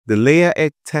The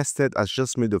LayerEdge Testnet has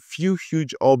just made a few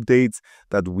huge updates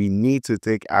that we need to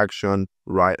take action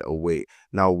right away.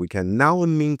 Now, we can now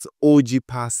mint OG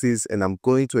passes, and I'm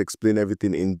going to explain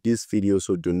everything in this video,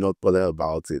 so do not bother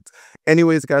about it.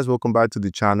 Anyways, guys, welcome back to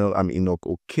the channel. I'm Enoch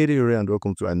Okedere, and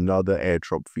welcome to another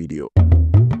airdrop video.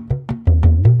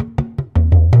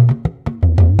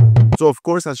 So, of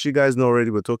course, as you guys know already,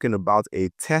 we're talking about a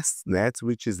testnet,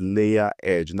 which is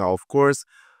LayerEdge. Now, of course,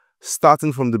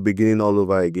 starting from the beginning all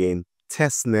over again,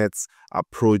 testnets are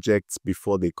projects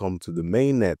before they come to the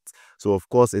mainnet. So, of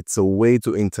course, it's a way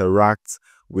to interact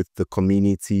with the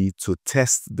community, to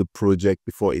test the project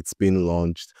before it's been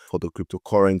launched for the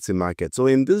cryptocurrency market. So,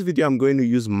 in this video, I'm going to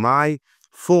use my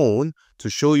phone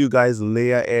to show you guys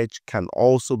LayerEdge can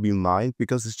also be mined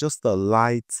because it's just a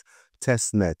light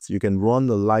testnet. You can run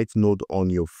the light node on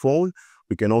your phone.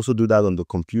 We can also do that on the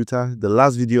computer. The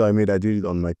last video I made, I did it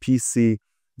on my PC.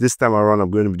 This time around,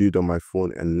 I'm going to do it on my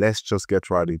phone, and let's just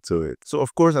get right into it. So,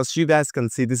 of course, as you guys can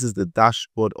see, this is the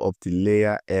dashboard of the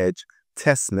LayerEdge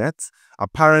testnet.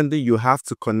 Apparently, you have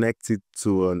to connect it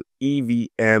to an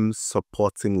EVM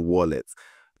supporting wallet.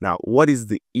 Now, what is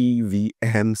the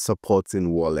EVM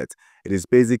supporting wallet? It is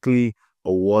basically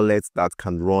a wallet that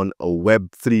can run a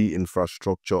Web3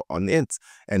 infrastructure on it.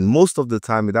 And most of the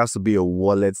time, it has to be a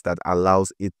wallet that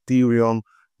allows Ethereum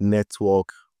network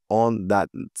on that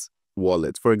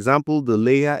wallet. For example, the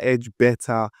LayerEdge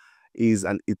beta is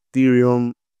an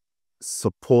Ethereum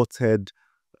supported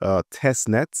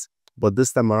testnet, but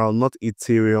this time around not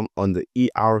Ethereum on the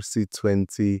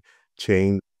ERC20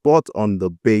 chain, but on the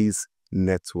base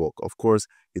network. Of course,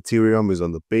 Ethereum is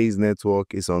on the base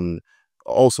network, is on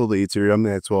also the Ethereum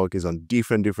network, is on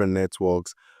different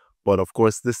networks. But of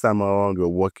course, this time around, we're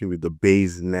working with the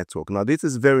base network. Now, this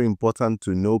is very important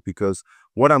to know because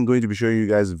what I'm going to be showing you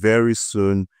guys very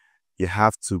soon, you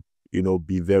have to,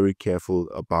 be very careful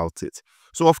about it.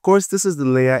 So, of course, this is the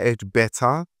LayerEdge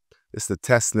beta. It's the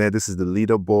testnet. This is the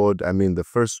leaderboard. I mean, the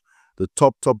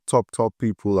top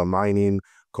people are mining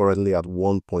currently at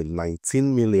 1.19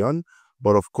 million.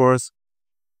 But of course,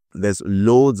 there's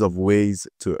loads of ways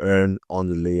to earn on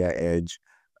the LayerEdge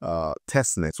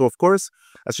testnet. So, of course,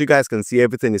 as you guys can see,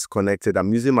 everything is connected.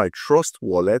 I'm using my Trust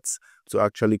wallet to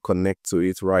actually connect to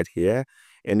it right here.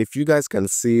 And if you guys can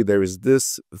see, there is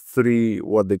this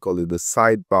what they call it, the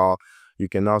sidebar. You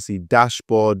can now see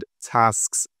dashboard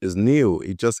tasks is new.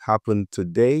 It just happened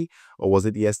today, or was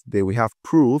it yesterday? We have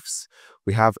proofs,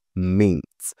 we have mint.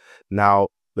 Now,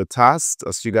 the tasks,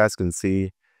 as you guys can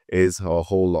see, is a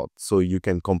whole lot. So you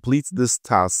can complete this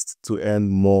task to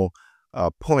earn more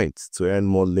points, to earn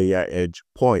more LayerEdge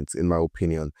points, in my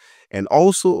opinion. And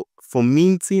also, for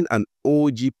minting an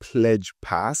OG pledge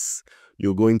pass,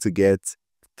 you're going to get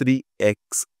 3x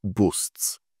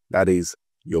boosts. That is,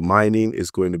 your mining is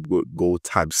going to go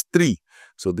times 3.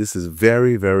 So this is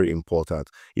very, very important.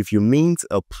 If you mint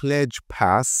a pledge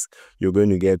pass, you're going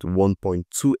to get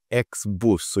 1.2x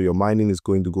boost. So your mining is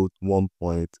going to go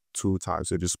 1.2 times.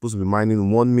 So you're supposed to be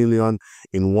mining 1 million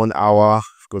in 1 hour.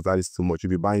 Of course, that is too much.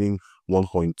 You'll be mining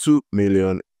 1.2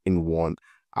 million in 1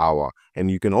 hour. And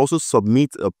you can also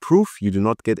submit a proof. You do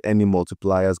not get any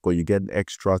multipliers, but you get an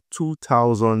extra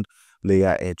 2,000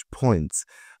 LayerEdge points.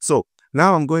 So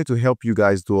now I'm going to help you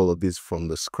guys do all of this from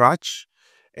the scratch.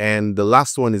 And the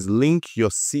last one is link your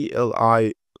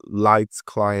CLI Lite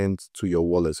client to your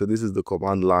wallet. So this is the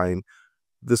command line.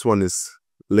 This one is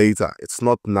later. It's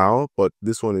not now, but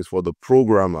this one is for the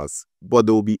programmers. But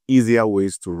there will be easier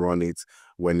ways to run it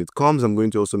when it comes. I'm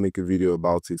going to also make a video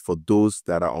about it for those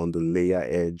that are on the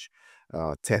LayerEdge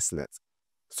testnet.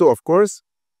 So, of course,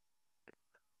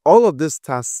 all of these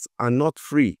tasks are not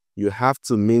free. You have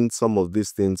to mint some of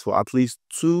these things for at least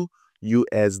 $2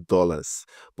 US.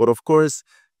 But of course,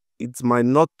 it might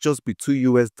not just be $2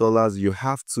 US. You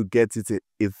have to get it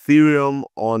Ethereum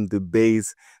on the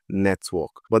base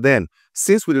network. But then,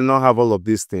 since we do not have all of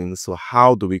these things, so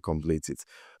how do we complete it?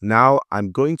 Now,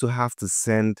 I'm going to have to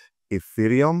send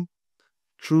Ethereum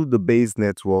through the base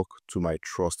network to my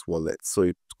Trust wallet. So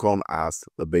it come as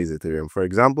the base Ethereum. For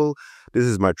example, this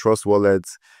is my Trust wallet.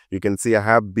 You can see I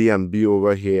have BNB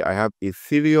over here. I have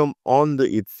Ethereum on the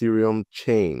Ethereum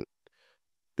chain.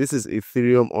 This is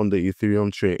Ethereum on the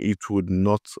Ethereum chain. It would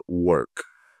not work.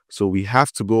 So we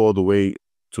have to go all the way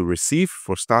to receive.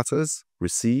 For starters,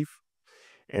 receive.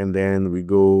 And then we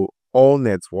go all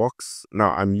networks.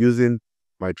 Now I'm using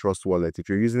my Trust wallet. If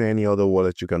you're using any other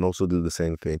wallet, you can also do the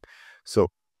same thing. So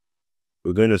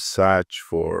we're going to search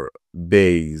for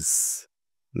base.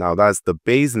 Now that's the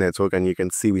base network, and you can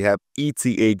see we have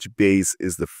ETH base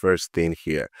is the first thing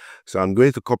here. So I'm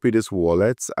going to copy this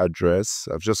wallet address.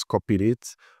 I've just copied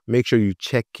it. Make sure you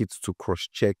check it to cross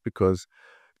check, because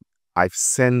I've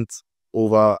sent a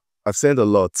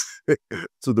lot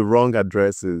to the wrong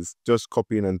addresses. Just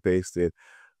copying and pasting.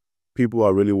 People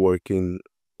are really working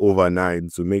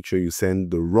overnight to make sure you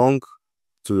send the wrong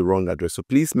address. So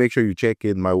please make sure you check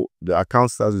it. The account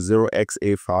starts with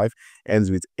 0xA5, ends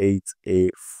with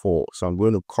 8A4. So I'm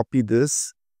going to copy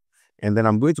this, and then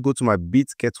I'm going to go to my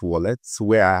Bitget wallet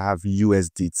where I have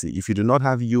USDT. If you do not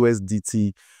have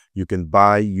USDT, you can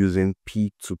buy using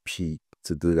P2P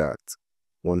to do that.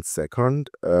 1 second.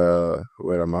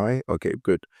 Where am I? Okay,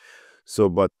 good. So,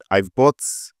 but I've bought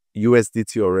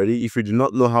USDT already. If you do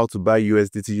not know how to buy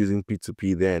USDT using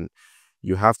P2P, then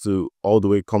you have to all the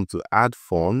way come to add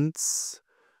funds.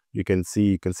 You can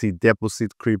see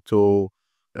deposit crypto,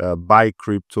 buy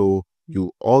crypto.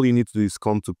 All you need to do is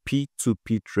come to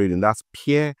P2P trading. That's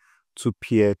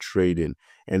peer-to-peer trading.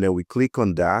 And then we click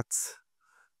on that.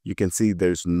 You can see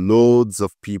there's loads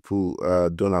of people,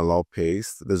 don't allow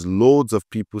paste. There's loads of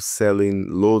people selling,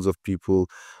 loads of people.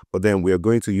 But then we are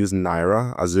going to use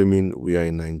Naira, assuming we are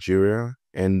in Nigeria,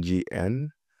 NGN.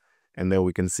 And then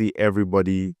we can see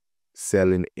everybody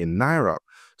selling in Naira.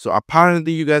 So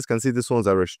apparently you guys can see these ones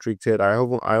are restricted. I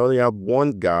only have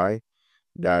one guy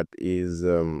that is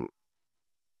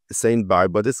saying buy,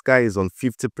 but this guy is on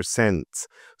 50%.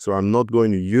 So I'm not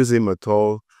going to use him at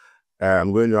all.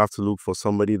 I'm going to have to look for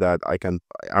somebody that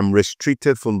I'm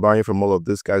restricted from buying from all of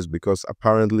these guys, because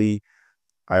apparently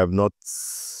I have not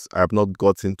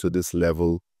gotten to this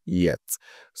level yet.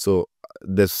 So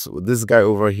this guy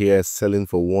over here is selling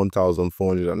for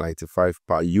 1,495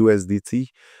 per USDT.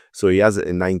 So he has a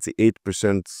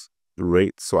 98%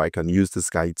 rate, so I can use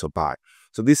this guy to buy.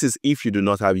 So this is if you do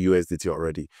not have USDT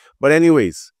already. But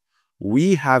anyways,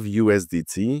 we have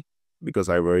USDT, because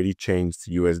I've already changed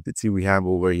USDT. We have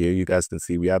over here, you guys can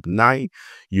see we have 9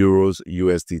 euros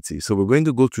USDT. So we're going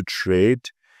to go to trade,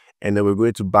 and then we're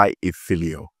going to buy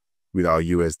Ethereum with our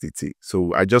USDT.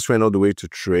 So I just went all the way to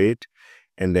trade,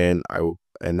 and then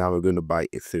now we're going to buy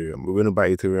Ethereum. We're going to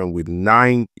buy Ethereum with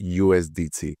 9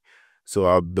 USDT.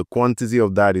 So the quantity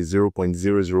of that is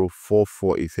 0.0044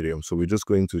 Ethereum. So we're just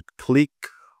going to click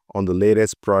on the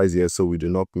latest price here so we do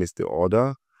not miss the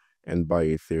order, and buy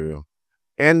Ethereum.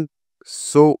 And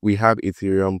so we have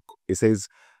Ethereum. It says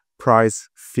price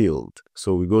filled.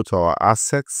 So we go to our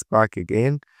assets back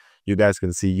again. You guys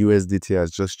can see USDT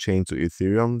has just changed to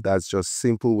Ethereum. That's just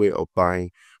simple way of buying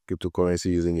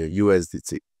cryptocurrency using your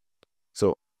USDT.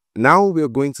 So now we're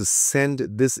going to send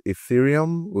this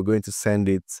Ethereum. We're going to send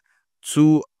it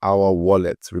to our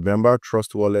wallet. Remember,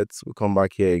 Trust Wallets. We come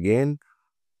back here again,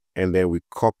 and then we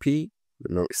copy.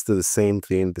 Remember, it's still the same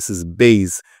thing. This is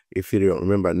base Ethereum.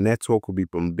 Remember, network will be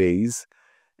from base,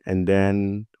 and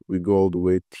then we go all the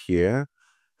way here.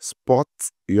 Spot,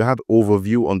 you have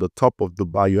overview on the top of the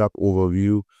bar. You have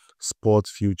overview, spot,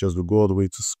 futures. We go all the way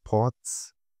to spot,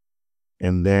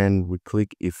 and then we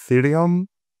click Ethereum.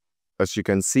 As you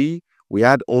can see, we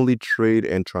had only trade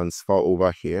and transfer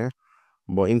over here,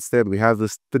 but instead we have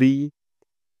this 3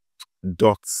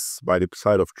 dots by the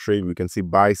side of trade. We can see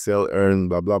buy, sell, earn,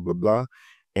 blah blah blah blah,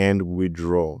 and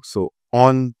withdraw. So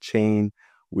on-chain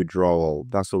withdrawal,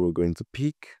 that's what we're going to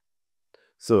pick.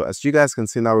 So as you guys can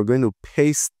see, now we're going to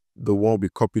paste the one we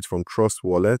copied from Trust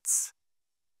Wallets,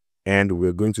 and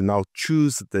we're going to now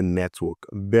choose the network.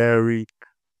 Very,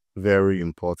 very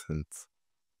important.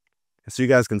 As you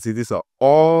guys can see, these are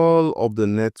all of the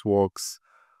networks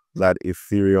that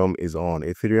Ethereum is on.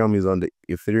 Ethereum is on the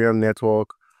Ethereum network,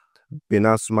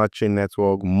 Binance Smart Chain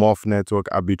Network, Morph Network,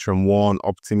 Arbitrum One,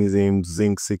 Optimism,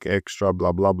 Zinc, Sig Extra,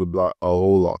 blah, blah, blah, blah, a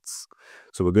whole lot.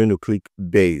 So we're going to click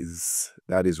base.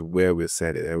 That is where we're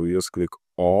set it. And we just click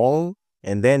all.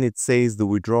 And then it says the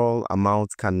withdrawal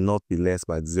amount cannot be less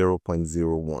by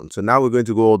 0.01. So now we're going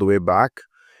to go all the way back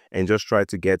and just try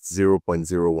to get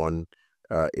 0.01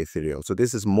 Ethereum. So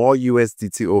this is more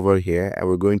USDT over here, and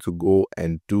we're going to go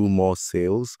and do more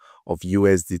sales of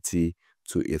USDT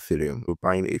to Ethereum. We're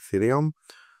buying Ethereum,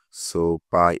 so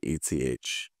buy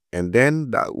ETH. And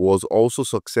then that was also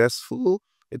successful.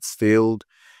 It's failed.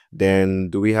 Then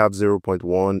do we have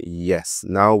 0.1? Yes,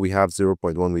 now we have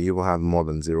 0.1. We even have more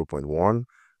than 0.1.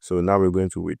 So now we're going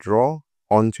to withdraw,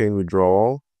 on-chain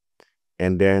withdrawal,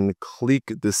 and then click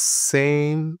the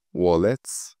same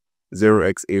wallets,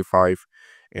 0xA5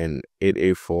 and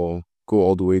 8A4, go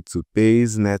all the way to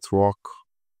base network.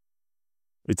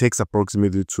 It takes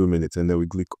approximately 2 minutes, and then we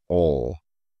click all.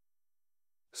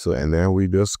 So, and then we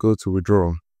just go to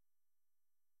withdraw.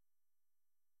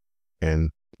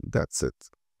 And that's it.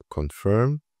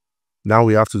 confirm. Now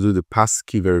we have to do the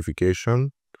passkey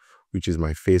verification, which is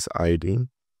my Face ID.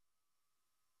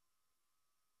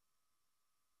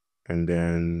 And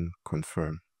then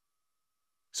confirm.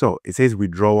 So it says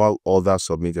withdrawal order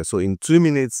submitted. So in 2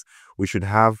 minutes, we should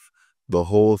have the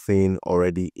whole thing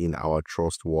already in our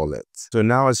Trust wallet. So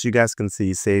now, as you guys can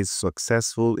see, it says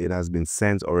successful. It has been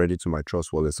sent already to my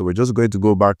Trust wallet. So we're just going to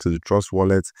go back to the Trust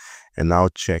wallet and now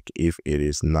check if it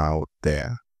is now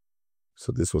there.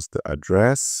 So this was the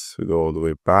address. We go all the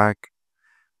way back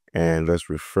and let's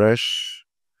refresh.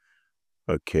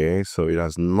 Okay, so it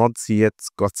has not yet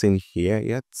gotten here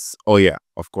yet. Oh yeah,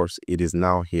 of course, it is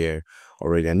now here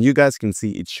already. And you guys can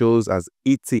see it shows as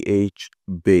ETH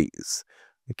base.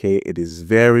 Okay, it is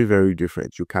very, very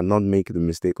different. You cannot make the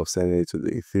mistake of sending it to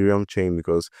the Ethereum chain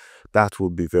because that will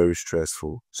be very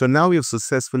stressful. So now we have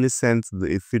successfully sent the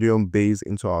Ethereum base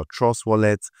into our Trust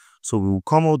wallet. So we will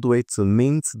come all the way to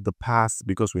mint the pass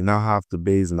because we now have the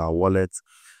base in our wallet.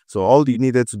 So all you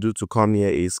needed to do to come here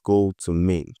is go to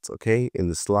mint, okay? In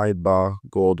the slide bar,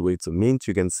 go all the way to mint.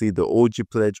 You can see the OG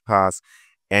pledge pass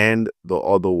and the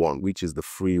other one, which is the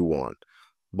free one.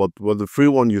 But with the free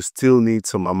one, you still need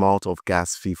some amount of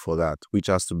gas fee for that, which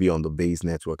has to be on the base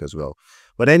network as well.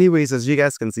 But anyways, as you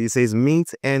guys can see, it says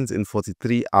mint ends in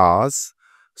 43 hours.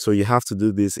 So you have to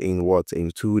do this in what?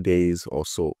 In 2 days or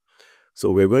so.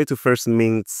 So we're going to first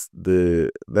mint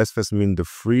let's first mint the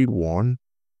free one.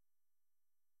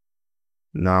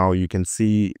 Now you can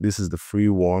see this is the free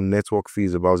one. Network fee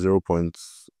is about 0.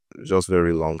 Just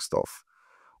very long stuff.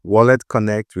 Wallet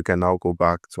connect, we can now go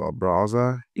back to our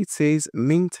browser. It says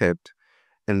minted,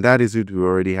 and that is it. We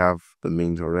already have the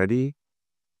mint already.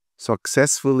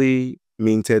 Successfully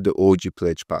minted the OG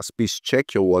pledge pass. Please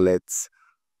check your wallets,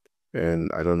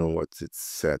 and I don't know what it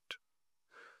said.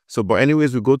 So, but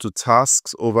anyways, we go to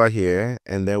tasks over here,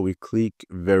 and then we click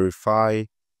verify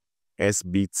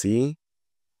SBT.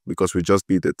 Because we just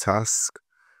beat the task.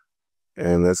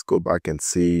 And let's go back and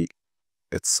see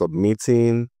it's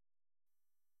submitting.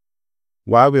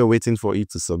 While we're waiting for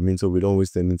it to submit, so we don't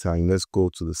waste any time, let's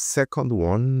go to the second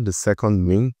one, the second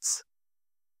mint.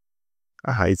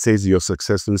 It says you have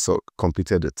successfully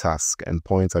completed the task and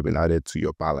points have been added to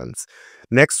your balance.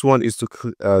 Next one is to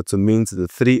mint the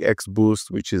 3x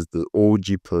boost, which is the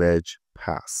OG pledge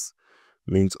pass.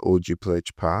 Mint OG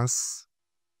pledge pass.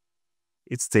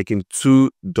 It's taking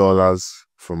 $2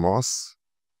 from us.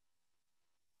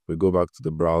 We go back to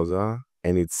the browser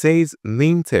and it says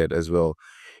minted as well.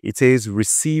 It says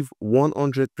receive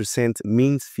 100%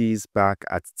 mint fees back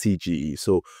at TGE.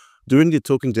 So during the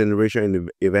token generation in the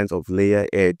event of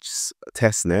LayerEdge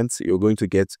Testnet, you're going to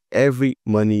get every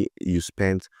money you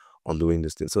spent on doing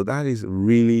this thing. So that is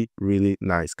really, really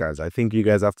nice, guys. I think you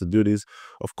guys have to do this.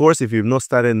 Of course, if you've not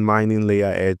started mining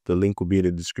LayerEdge, the link will be in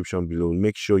the description below.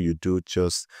 Make sure you do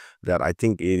just that. I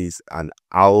think it is an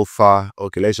alpha.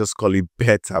 Okay, let's just call it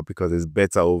beta because it's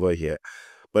beta over here.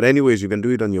 But anyways, you can do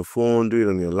it on your phone, do it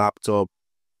on your laptop.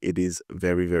 It is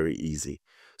very, very easy.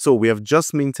 So we have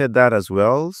just minted that as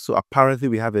well. So apparently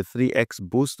we have a 3x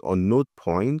boost on node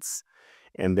points.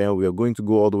 And then we are going to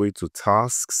go all the way to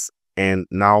tasks and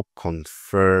now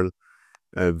confirm,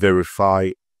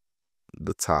 verify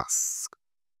the task,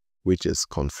 which is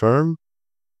confirm.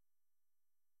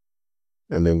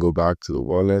 And then go back to the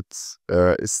wallet.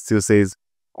 It still says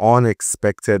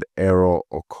unexpected error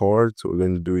occurred. So we're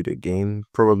going to do it again.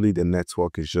 Probably the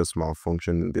network is just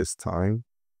malfunctioning this time.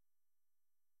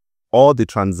 Or the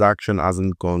transaction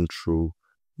hasn't gone through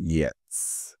yet.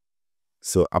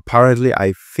 So apparently,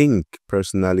 I think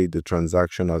personally the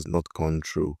transaction has not gone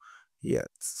through yet.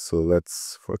 So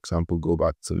let's, for example, go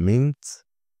back to mint.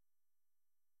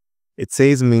 It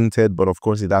says minted, but of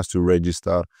course it has to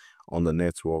register on the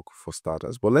network for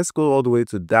starters. But let's go all the way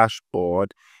to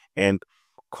dashboard. And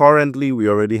currently we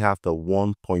already have the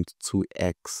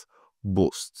 1.2x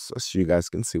boosts. As you guys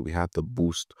can see, we have the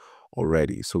boost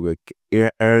already. So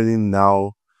we're earning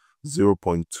now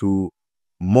 0.2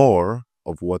 more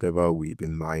of whatever we've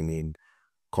been mining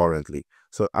currently.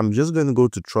 So I'm just going to go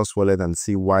to Trust Wallet and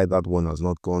see why that one has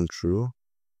not gone through.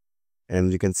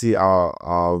 And you can see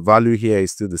our value here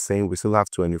is still the same. We still have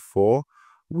 24,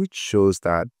 which shows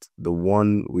that the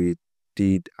one we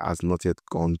did has not yet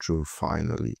gone through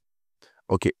finally.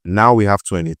 Okay, now we have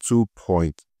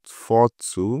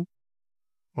 22.42.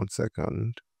 1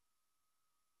 second.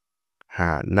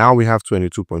 Now we have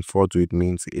 22.42. It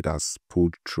means it has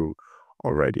pulled through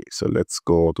already. So let's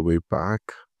go all the way back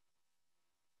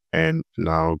and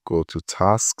now go to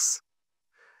tasks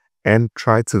and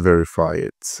try to verify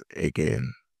it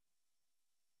again.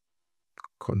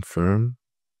 Confirm.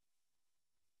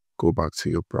 Go back to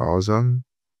your browser.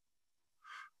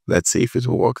 Let's see if it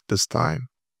will work this time.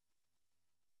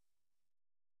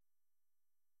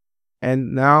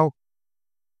 And now,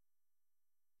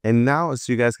 as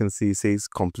you guys can see, it says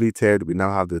completed. We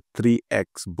now have the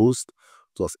 3x boost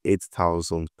plus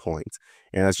 8,000 points.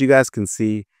 And as you guys can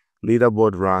see,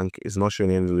 leaderboard rank is not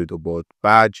showing any leaderboard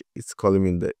badge. It's calling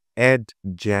me the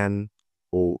zHjNrggb.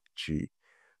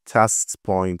 Tasks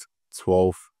point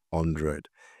 1200.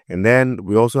 And then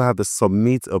we also have the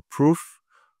submit a proof.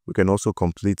 We can also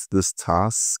complete this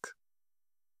task.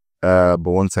 But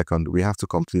 1 second, we have to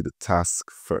complete the task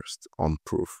first on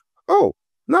proof. Oh,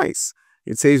 nice.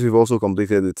 It says we've also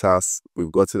completed the task.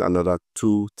 We've gotten another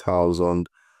 2,000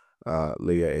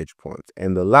 LayerEdge points.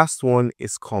 And the last one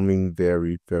is coming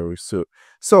very, very soon.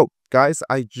 So, guys,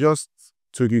 I just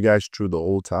took you guys through the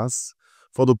whole task.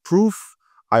 For the proof,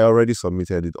 I already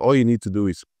submitted it. All you need to do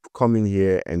is come in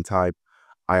here and type,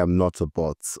 I am not a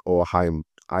bot, or I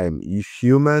am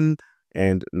human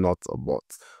and not a bot.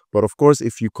 But of course,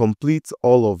 if you complete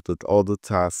all of the other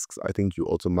tasks, I think you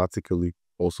automatically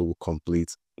also will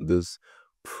complete this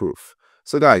proof.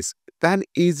 So guys, that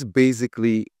is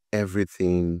basically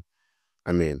everything,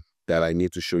 that I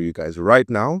need to show you guys right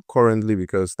now, currently,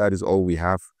 because that is all we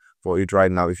have for it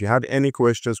right now. If you have any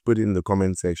questions, put it in the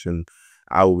comment section.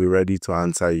 I will be ready to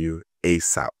answer you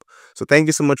ASAP. So thank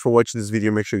you so much for watching this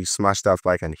video. Make sure you smash that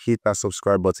like and hit that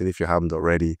subscribe button if you haven't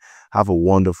already. Have a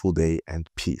wonderful day and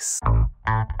peace.